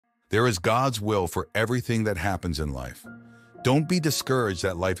There is God's will for everything that happens in life. Don't be discouraged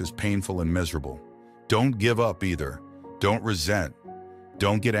that life is painful and miserable. Don't give up either. Don't resent.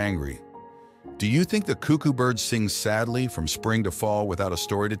 Don't get angry. Do you think the cuckoo bird sings sadly from spring to fall without a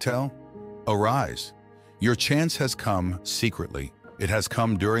story to tell? Arise. Your chance has come secretly. It has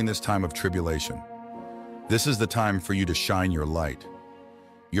come during this time of tribulation. This is the time for you to shine your light.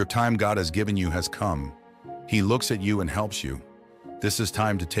 Your time God has given you has come. He looks at you and helps you. This is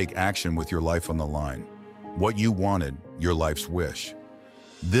time to take action with your life on the line. What you wanted, your life's wish.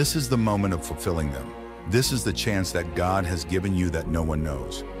 This is the moment of fulfilling them. This is the chance that God has given you that no one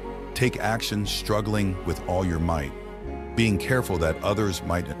knows. Take action, struggling with all your might, being careful that others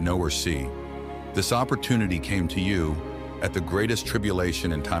might know or see. This opportunity came to you at the greatest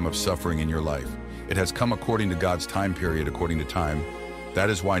tribulation and time of suffering in your life. It has come according to God's time period, according to time.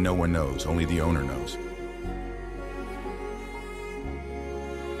 That is why no one knows, only the owner knows.